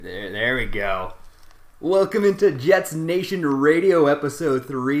There we go. Welcome into Jets Nation Radio episode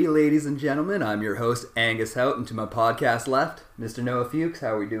 3, ladies and gentlemen. I'm your host, Angus Hout, and to my podcast left, Mr. Noah Fuchs.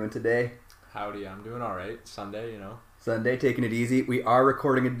 How are we doing today? Howdy, I'm doing alright. Sunday, Sunday, taking it easy. We are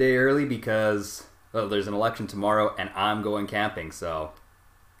recording a day early because, well, there's an election tomorrow, and I'm going camping, so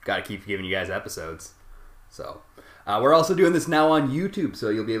gotta keep giving you guys episodes. So, we're also doing this now on YouTube, so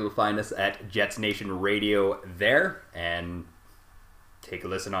you'll be able to find us at Jets Nation Radio there, and take a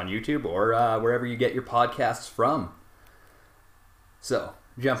listen on YouTube or wherever you get your podcasts from. So,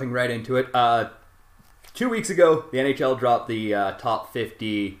 jumping right into it. 2 weeks ago, the NHL dropped the top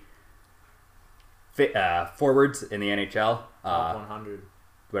 50 forwards in the NHL. Top 100.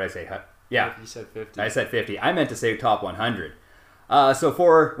 What did I say? Yeah. You said 50. I said 50. I meant to say top 100. So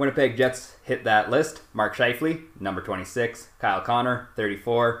for Winnipeg Jets hit that list, Mark Scheifele, number 26, Kyle Connor,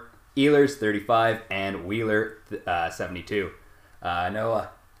 34, Ehlers, 35, and Wheeler, 72.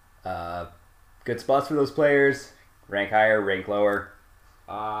 Noah, good spots for those players. Rank higher, rank lower.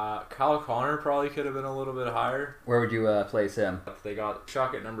 Kyle Connor probably could have been a little bit higher. Where would you place him? They got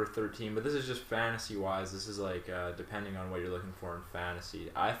Chuck at number 13, but this is just fantasy-wise. This is like depending on what you're looking for in fantasy.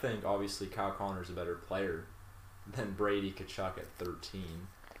 I think, obviously, Kyle Connor's a better player than Brady Tkachuk at 13.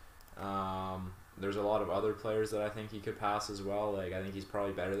 There's a lot of other players that I think he could pass as well. Like, I think he's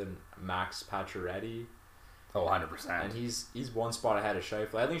probably better than Max Pacioretty. Oh, 100%. And he's one spot ahead of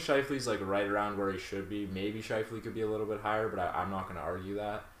Scheifele. I think Scheifele's like right around where he should be. Maybe Scheifele could be a little bit higher, but I'm not going to argue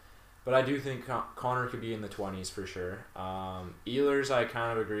that. But I do think Connor could be in the 20s for sure. Ehlers, I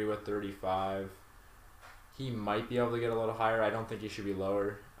kind of agree with 35. He might be able to get a little higher. I don't think he should be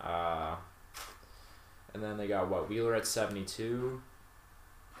lower. And then they got, Wheeler at 72.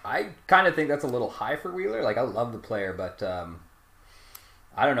 I kind of think that's a little high for Wheeler. Like, I love the player, but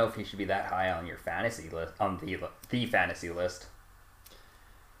I don't know if he should be that high on your fantasy list, on the fantasy list.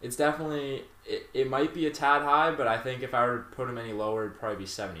 It's definitely, it might be a tad high, but I think if I were to put him any lower, it'd probably be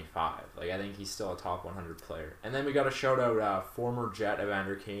 75. Like, I think he's still a top 100 player. And then we got to shout out former Jet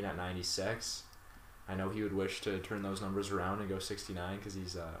Evander Kane at 96. I know he would wish to turn those numbers around and go 69 because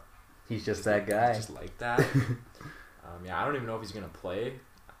he's just that guy. He's just like that. I don't even know if he's going to play.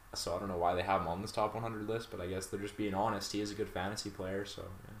 So I don't know why they have him on this top 100 list, but I guess they're just being honest. He is a good fantasy player, so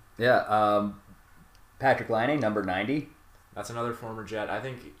yeah. Patrick Laine, number 90. That's another former Jet. I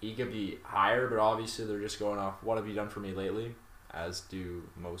think he could be higher, but obviously they're just going off, what have you done for me lately? As do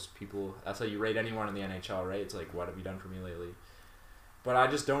most people. That's how you rate anyone in the NHL, right? It's like, what have you done for me lately? But I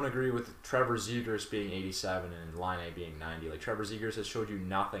just don't agree with Trevor Zegras being 87 and Laine being 90. Like, Trevor Zegras has showed you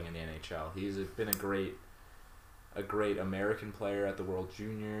nothing in the NHL. He's been a great American player at the World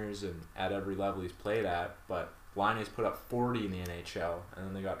Juniors and at every level he's played at, but Laine's put up 40 in the NHL, and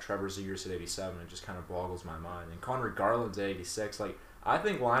then they got Trevor Zegras at 87. It just kind of boggles my mind. And Connor Garland's at 86. Like, I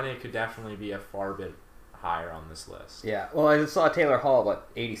think Laine could definitely be a far bit higher on this list. Yeah, well, I just saw Taylor Hall,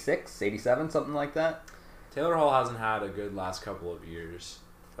 86, 87, something like that? Taylor Hall hasn't had a good last couple of years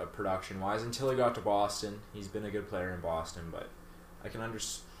production-wise until he got to Boston. He's been a good player in Boston, but I can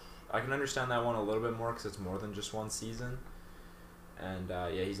understand that one a little bit more because it's more than just one season. And,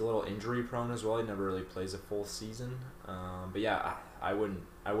 he's a little injury-prone as well. He never really plays a full season. But, yeah, I wouldn't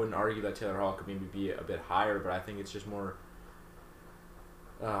argue that Taylor Hall could maybe be a bit higher, but I think it's just more...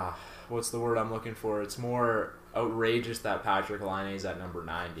 what's the word I'm looking for? It's more outrageous that Patrick Laine is at number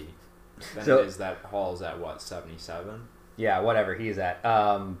 90 than it is that Hall's at, 77? Yeah, whatever he's at.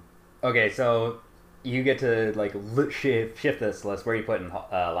 Okay, so... You get to shift this list. Where are you putting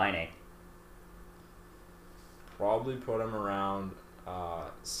Laine? Probably put him around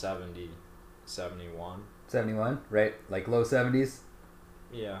 70, 71. 71, right? Like low 70s?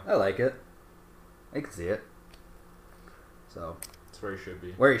 Yeah. I like it. I can see it. So that's where he should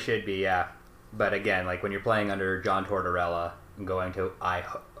be. Where he should be, yeah. But again, like when you're playing under John Tortorella and going to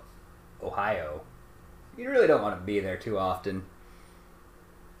Ohio, you really don't want to be there too often.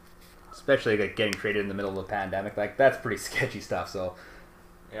 Especially like getting traded in the middle of a pandemic, like that's pretty sketchy stuff. So,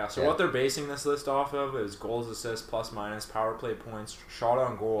 what they're basing this list off of is goals, assists, plus minus, power play points, shot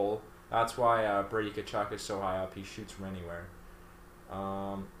on goal. That's why Brady Tkachuk is so high up. He shoots from anywhere.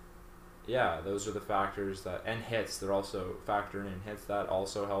 Those are the factors and hits. They're also factoring in hits. That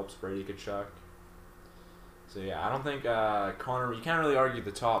also helps Brady Tkachuk. So I don't think Connor. You can't really argue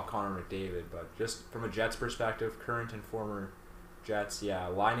the top, Connor McDavid, but just from a Jets perspective, current and former Jets,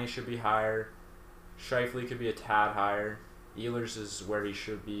 Laine should be higher. Scheifele could be a tad higher. Ehlers is where he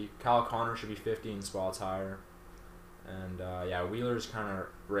should be. Kyle Connor should be 15 spots higher. And, Wheeler's kind of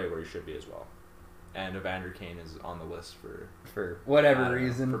right where he should be as well. And Evander Kane is on the list for whatever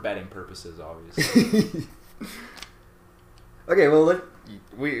reason. For betting purposes, obviously. Okay, well,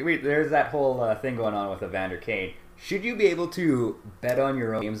 there's that whole thing going on with Evander Kane. Should you be able to bet on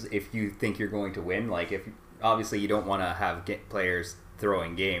your own games if you think you're going to win? Like, if obviously you don't want to have players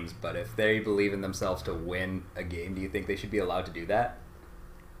throwing games, but if they believe in themselves to win a game, do you think they should be allowed to do that?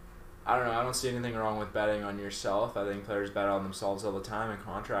 I don't know. I don't see anything wrong with betting on yourself. I think players bet on themselves all the time in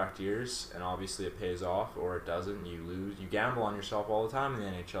contract years, and obviously it pays off or it doesn't. You lose. You gamble on yourself all the time in the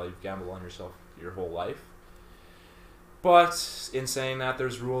NHL. You've gambled on yourself your whole life. But in saying that,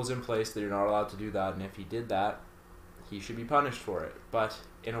 there's rules in place that you're not allowed to do that, and if he did that, he should be punished for it. But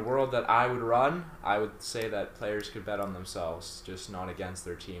in a world that I would run, I would say that players could bet on themselves, just not against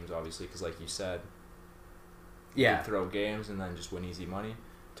their teams, obviously, because like you said, you could throw games and then just win easy money.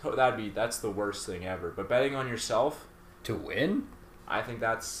 That's the worst thing ever. But betting on yourself to win, I think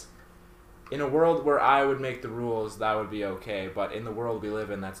that's in a world where I would make the rules, that would be okay. But in the world we live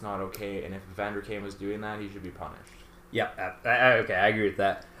in, that's not okay. And if Evander Kane was doing that, he should be punished. Yeah, okay, I agree with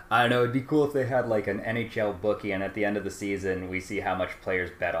that. I don't know, it'd be cool if they had like an NHL bookie, and at the end of the season, we see how much players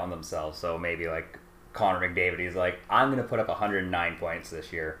bet on themselves. So maybe like Connor McDavid, he's like, I'm going to put up 109 points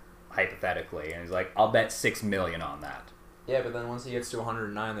this year, hypothetically, and he's like, I'll bet $6 million on that. Yeah, but then once he gets to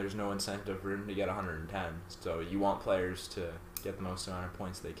 109, there's no incentive for him to get 110. So you want players to get the most amount of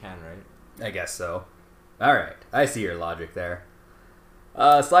points they can, right? I guess so. All right, I see your logic there.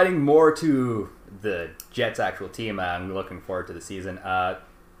 Sliding more to the Jets' actual team, I'm looking forward to the season.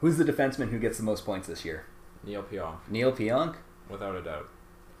 Who's the defenseman who gets the most points this year? Neil Pionk. Neil Pionk? Without a doubt.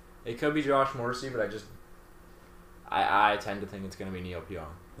 It could be Josh Morrissey, but I tend to think it's going to be Neil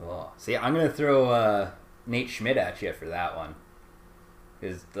Pionk. Oh, see, I'm going to throw Nate Schmidt at you for that one.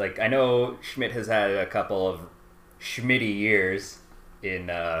 Because, like, I know Schmidt has had a couple of Schmitty years in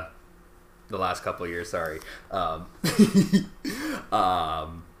the last couple of years, sorry.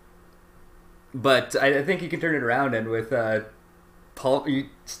 But I think you can turn it around, and with Paul,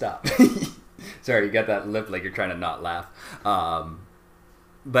 stop. Sorry, you got that lip like you're trying to not laugh.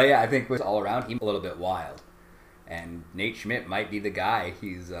 But yeah, I think with all around, he's a little bit wild, and Nate Schmidt might be the guy.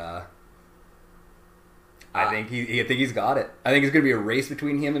 He's I think he's got it. I think it's going to be a race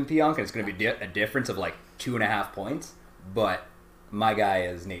between him and Pionk, and it's going to be a difference of like 2.5 points. But my guy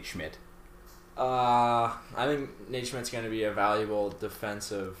is Nate Schmidt. I think Nate Schmidt's going to be a valuable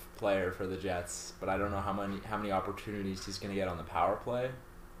defensive player for the Jets, but I don't know how many opportunities he's going to get on the power play,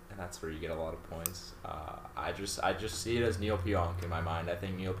 and that's where you get a lot of points. I just see it as Neil Pionk in my mind. I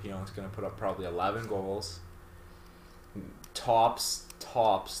think Neil Pionk's going to put up probably 11 goals, tops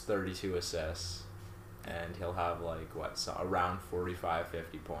 32 assists, and he'll have around 45,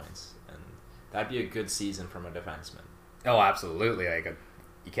 50 points, and that'd be a good season from a defenseman. Oh, absolutely!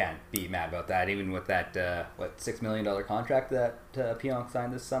 You can't be mad about that, even with that $6 million contract that Pionk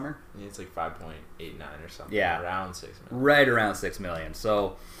signed this summer. Yeah, it's like 5.89 or something. Yeah, around $6 million. Right around $6 million.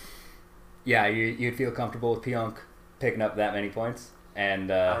 So, yeah, you'd feel comfortable with Pionk picking up that many points.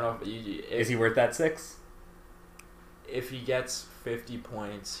 And I don't know is he worth that $6? If he gets 50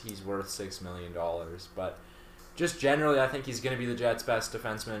 points, he's worth $6 million. But just generally, I think he's going to be the Jets' best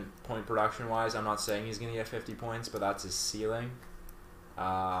defenseman point production wise. I'm not saying he's going to get 50 points, but that's his ceiling.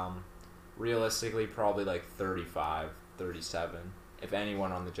 Realistically, probably like 35, 37. If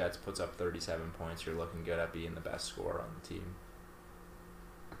anyone on the Jets puts up 37 points, you're looking good at being the best scorer on the team.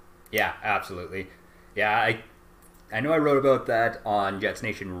 Yeah, absolutely. Yeah, I know I wrote about that on Jets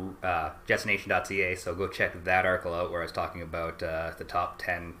Nation, jetsnation.ca, so go check that article out where I was talking about the top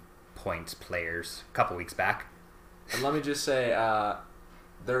 10 points players a couple weeks back. And let me just say,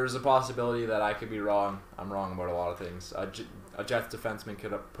 there's a possibility that I could be wrong. I'm wrong about a lot of things. A Jets defenseman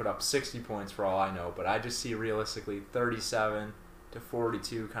could put up 60 points for all I know, but I just see realistically 37 to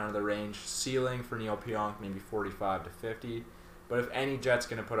 42 kind of the range. Ceiling for Neil Pionk, maybe 45 to 50. But if any Jet's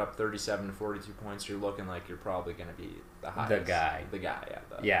going to put up 37 to 42 points, you're looking like you're probably going to be the highest. The guy.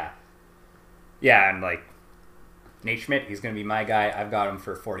 Yeah. Yeah, and like Nate Schmidt, he's going to be my guy. I've got him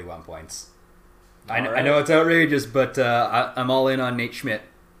for 41 points. I know it's outrageous, but I'm all in on Nate Schmidt.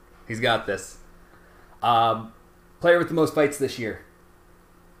 He's got this. Player with the most fights this year.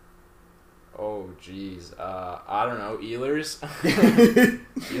 Oh, jeez. I don't know. Ehlers?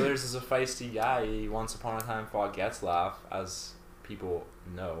 Ehlers is a feisty guy. He once upon a time fought Getzlaf, as people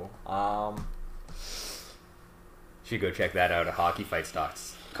know. Should go check that out at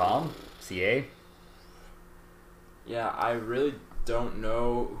hockeyfights.com, CA. Yeah, I really don't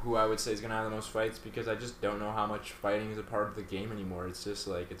know who I would say is going to have the most fights because I just don't know how much fighting is a part of the game anymore. It's just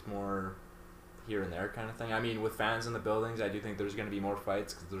like, it's more here and there kind of thing. I mean, with fans in the buildings, I do think there's going to be more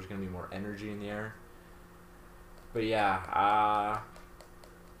fights because there's going to be more energy in the air. But yeah,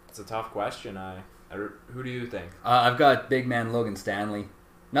 it's a tough question. Who do you think? I've got big man Logan Stanley.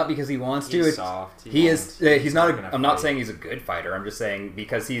 Not because he wants to. He's soft. He's not. I'm not fight. saying he's a good fighter. I'm just saying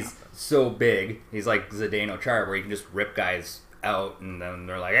because he's so big, he's like Zdeno Chara, where he can just rip guys out, and then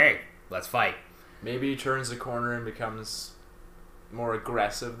they're like, "Hey, let's fight." Maybe he turns the corner and becomes more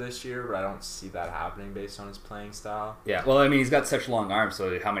aggressive this year, but I don't see that happening based on his playing style. Yeah. Well, I mean, he's got such long arms,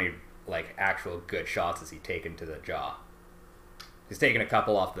 so how many like actual good shots has he taken to the jaw? He's taken a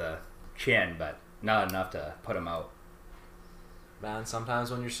couple off the chin, but not enough to put him out. Man,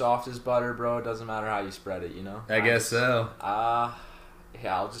 sometimes when you're soft as butter, bro, it doesn't matter how you spread it, I guess so.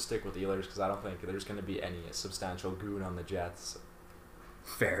 Yeah, I'll just stick with the Oilers because I don't think there's going to be any substantial goon on the Jets.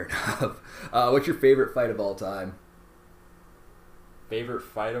 Fair enough. What's your favorite fight of all time? Favorite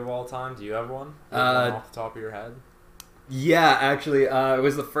fight of all time? Do you have one? Off the top of your head? Yeah, actually, it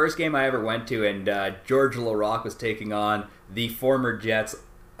was the first game I ever went to, and George LaRocque was taking on the former Jets,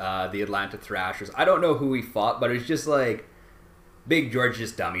 the Atlanta Thrashers. I don't know who he fought, but it was just like Big George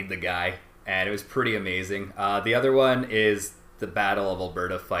just dummied the guy, and it was pretty amazing. The other one is the Battle of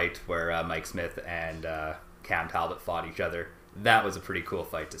Alberta fight where Mike Smith and Cam Talbot fought each other. That was a pretty cool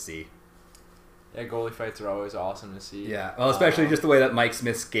fight to see. Yeah, goalie fights are always awesome to see. Yeah, well, especially just the way that Mike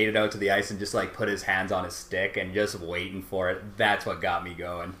Smith skated out to the ice and just like put his hands on his stick and just waiting for it. That's what got me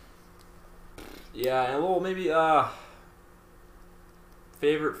going. Yeah, and a little maybe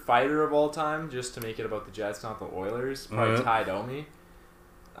favorite fighter of all time, just to make it about the Jets, not the Oilers. Probably Ty Domi.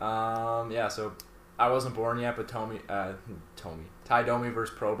 Yeah, so I wasn't born yet, but Ty Domi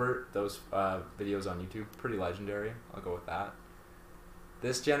versus Probert. Those videos on YouTube, pretty legendary. I'll go with that.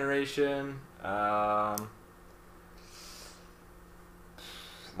 This generation, my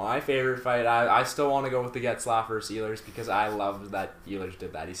favorite fight, I still want to go with the Getzlaf versus Ehlers because I loved that Ehlers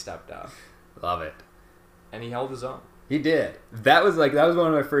did that. He stepped up. Love it. And he held his own. He did. That was one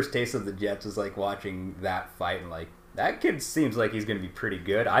of my first tastes of the Jets, was like watching that fight and like, that kid seems like he's going to be pretty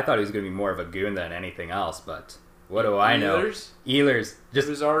good. I thought he was going to be more of a goon than anything else, but what do I know? Ehlers just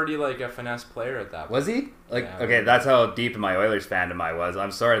was already like a finesse player at that point. Was he? Like, yeah, okay, that's how deep in my Oilers fandom I was.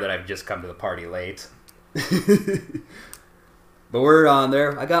 I'm sorry that I've just come to the party late. But we're on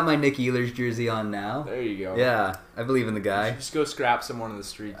there. I got my Nick Ehlers jersey on now. There you go. Yeah, I believe in the guy. Just go scrap someone in the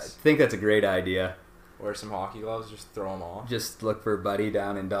streets. I think that's a great idea. Wear some hockey gloves, just throw them off. Just look for a buddy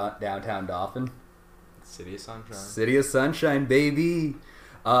down in downtown Dauphin. City of Sunshine. City of Sunshine, baby.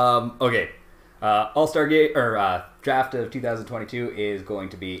 Okay. All-Star game or draft of 2022 is going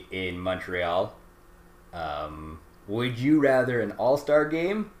to be in Montreal. Would you rather an All-Star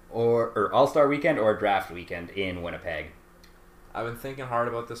game or All-Star weekend or a draft weekend in Winnipeg? I've been thinking hard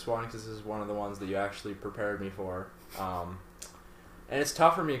about this one because this is one of the ones that you actually prepared me for. And it's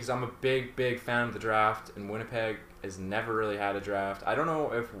tough for me because I'm a big fan of the draft, and Winnipeg has never really had a draft. I don't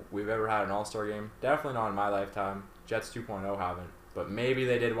know if we've ever had an All-Star game. Definitely not in my lifetime. Jets 2.0 haven't, but maybe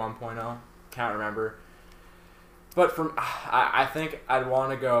they did 1.0. Can't remember. But I think I'd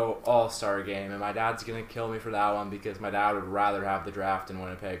want to go All-Star game, and my dad's going to kill me for that one because my dad would rather have the draft in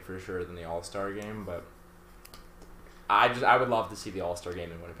Winnipeg for sure than the All-Star game, but I would love to see the All-Star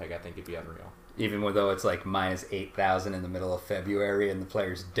game in Winnipeg. I think it'd be unreal. Even though it's like minus 8,000 in the middle of February, and the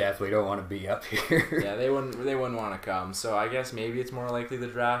players definitely don't want to be up here. Yeah, they wouldn't want to come. So I guess maybe it's more likely the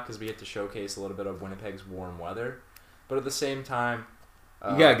draft because we get to showcase a little bit of Winnipeg's warm weather. But at the same time,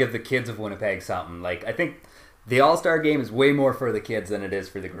 you gotta give the kids of Winnipeg something. Like, I think the All-Star game is way more for the kids than it is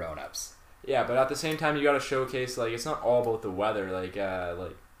for the grown-ups. Yeah, but at the same time, you gotta showcase, like, it's not all about the weather. Like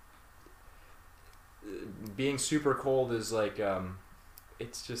being super cold is like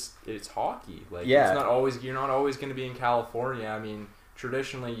it's hockey. Like, yeah. You're not always going to be in California. I mean,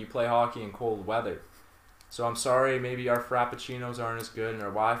 traditionally you play hockey in cold weather. So I'm sorry, maybe our frappuccinos aren't as good and our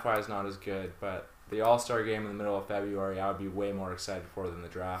Wi-Fi is not as good, but the All-Star game in the middle of February I would be way more excited for than the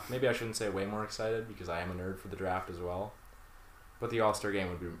draft. Maybe I shouldn't say way more excited because I am a nerd for the draft as well. But the All-Star game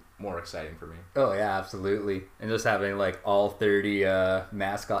would be more exciting for me. Oh yeah, absolutely. And just having like all 30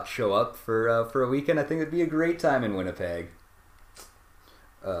 mascots show up for a weekend, I think it'd be a great time in Winnipeg.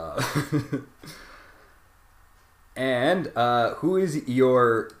 And who is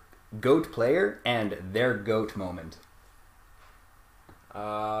your GOAT player and their GOAT moment?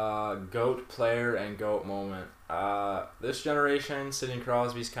 GOAT player and GOAT moment. This generation, Sidney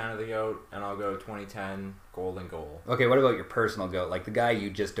Crosby's kind of the GOAT, and I'll go 2010 golden goal. Okay, what about your personal GOAT? Like the guy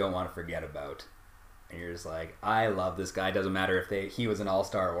you just don't want to forget about. And you're just like, I love this guy. Doesn't matter if he was an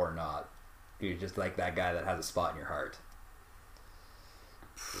all-star or not. You're just like that guy that has a spot in your heart.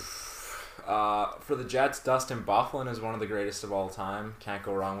 For the Jets, Dustin Byfuglien is one of the greatest of all time. Can't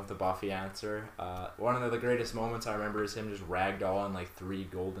go wrong with the Buffy answer. One of the greatest moments I remember is him just ragdolling like 3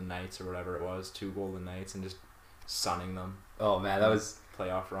 Golden Knights or whatever it was, 2 Golden Knights, and just sunning them. Oh man, that was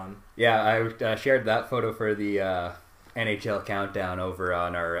playoff run. Yeah, I shared that photo for the NHL countdown over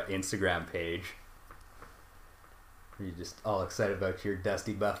on our Instagram page. Are you just all excited about your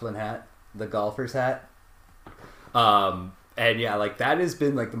Dusty Byfuglien hat, the golfer's hat? And yeah, like that has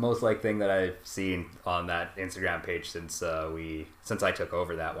been like the most like thing that I've seen on that Instagram page since I took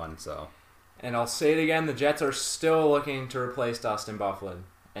over that one. So, and I'll say it again: the Jets are still looking to replace Dustin Byfuglien,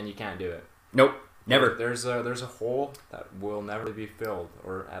 and you can't do it. Nope, never. There's a hole that will never be filled,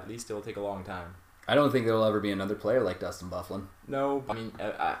 or at least it'll take a long time. I don't think there'll ever be another player like Dustin Byfuglien. No, I mean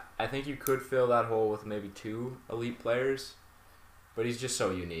I think you could fill that hole with maybe 2 elite players. But he's just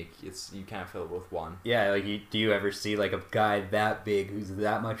so unique. You can't fill it with one. Yeah, like do you ever see like a guy that big who's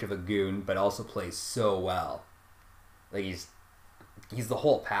that much of a goon but also plays so well? Like he's the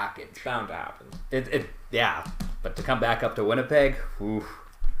whole package. It's bound to happen. Yeah, but to come back up to Winnipeg, oof.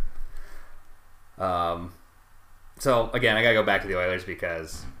 So again, I gotta go back to the Oilers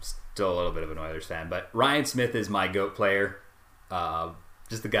because I'm still a little bit of an Oilers fan. But Ryan Smith is my GOAT player.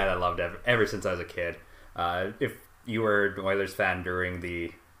 Just the guy that I loved ever since I was a kid. If you were an Oilers fan during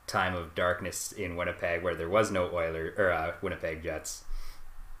the time of darkness in Winnipeg where there was no Winnipeg Jets,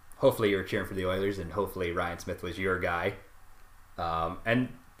 hopefully you were cheering for the Oilers and hopefully Ryan Smith was your guy. And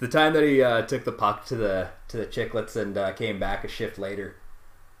the time that he took the puck to the Chicklets and came back a shift later,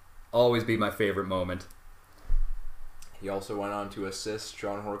 always be my favorite moment. He also went on to assist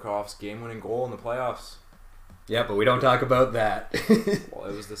John Horkoff's game-winning goal in the playoffs. Yeah, but we don't talk about that. Well,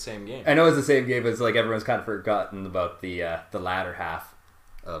 it was the same game. I know it's the same game, but it's like everyone's kind of forgotten about the latter half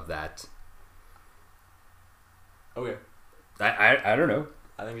of that. Okay. I don't know.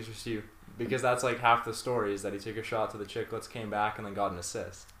 I think it's just you. Because that's like half the story is that he took a shot to the Chicklets, came back, and then got an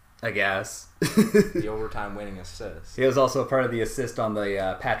assist. I guess. The overtime winning assist. He was also a part of the assist on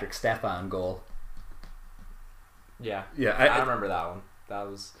the Patrick Stefan goal. Yeah. Yeah, I remember that one. It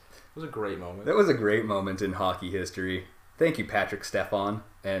was a great moment. That was a great moment in hockey history. Thank you, Patrick Stefan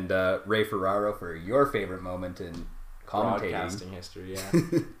and Ray Ferraro, for your favorite moment in commentating. Broadcasting history, yeah.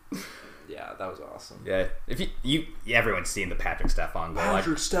 Yeah, that was awesome. Yeah, if you everyone's seen the Patrick Stefan goal.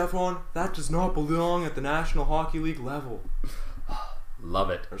 Patrick Stefan, that does not belong at the National Hockey League level. Love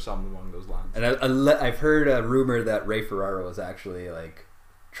it. Or something along those lines. And I've heard a rumor that Ray Ferraro was actually like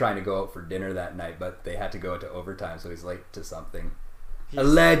trying to go out for dinner that night, but they had to go into overtime, so he's late to something.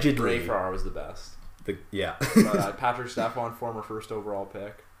 Allegedly. Ray Ferraro was the best. Yeah. But Patrick Stefan, former first overall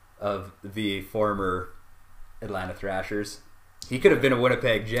pick. Of the former Atlanta Thrashers. He could have been a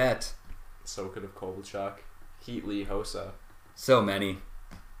Winnipeg Jet. So could have Kovalchuk. Heatley, Hossa. So many.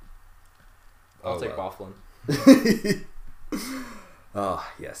 I'll take Byfuglien. Oh,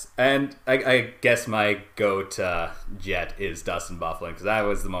 yes. And I guess my GOAT Jet is Dustin Byfuglien, because that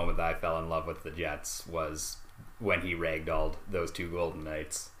was the moment that I fell in love with the Jets, was when he ragdolled those 2 Golden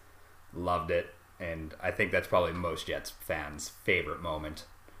Knights. Loved it. And I think that's probably most Jets fans' favorite moment.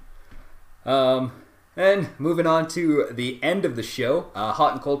 And moving on to the end of the show,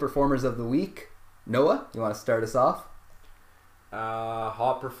 hot and cold performers of the week. Noah, you want to start us off?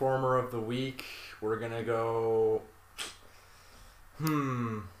 Hot performer of the week. We're gonna go.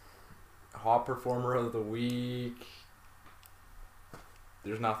 Hot performer of the week.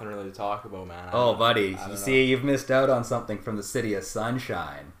 There's nothing really to talk about, man. Oh, buddy, you see, you've missed out on something from the City of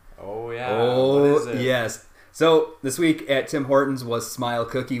Sunshine. Oh yeah. Oh, what is it? Yes. So this week at Tim Hortons was Smile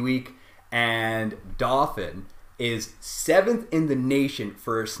Cookie Week, and Dauphin is 7th in the nation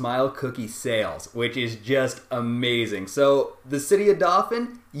for Smile Cookie sales, which is just amazing. So the City of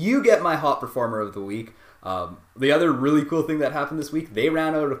Dauphin, you get my hot performer of the week. The other really cool thing that happened this week, they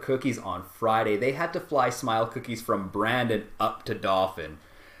ran out of cookies on Friday. They had to fly Smile Cookies from Brandon up to Dauphin.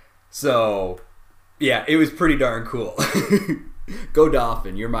 So, yeah, it was pretty darn cool. Go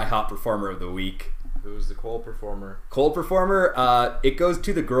Dauphin, you're my hot performer of the week. Who's the cold performer? Cold performer, it goes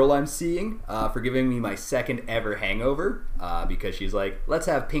to the girl I'm seeing for giving me my 2nd ever hangover because she's like, let's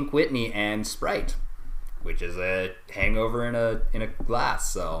have Pink Whitney and Sprite, which is a hangover in a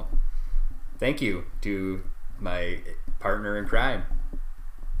glass. So thank you to my partner in crime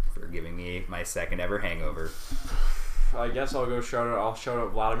for giving me my 2nd ever hangover. I guess I'll shout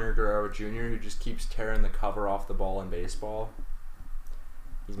out Vladimir Guerrero Jr., who just keeps tearing the cover off the ball in baseball.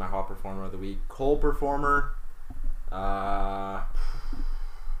 He's my hot performer of the week. Cold performer.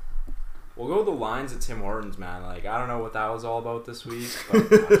 We'll go with the lines at Tim Hortons, man. Like, I don't know what that was all about this week,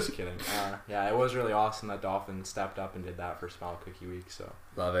 but I'm just kidding. Yeah, it was really awesome that Dolphins stepped up and did that for Smile Cookie Week. So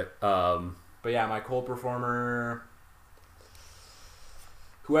Love it. But yeah, my cold performer,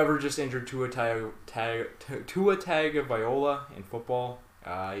 whoever just injured Tua Tagovailoa in football.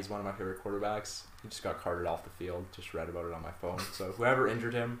 He's one of my favorite quarterbacks. He just got carted off the field. Just read about it on my phone. So whoever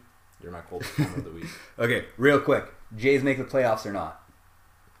injured him, you're my cold performer of the week. Okay, real quick. Jays make the playoffs or not?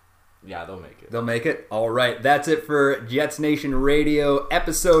 Yeah, they'll make it. They'll make it? All right. That's it for Jets Nation Radio,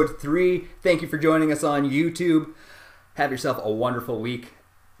 Episode 3. Thank you for joining us on YouTube. Have yourself a wonderful week.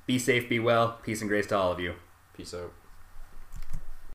 Be safe, be well. Peace and grace to all of you. Peace out.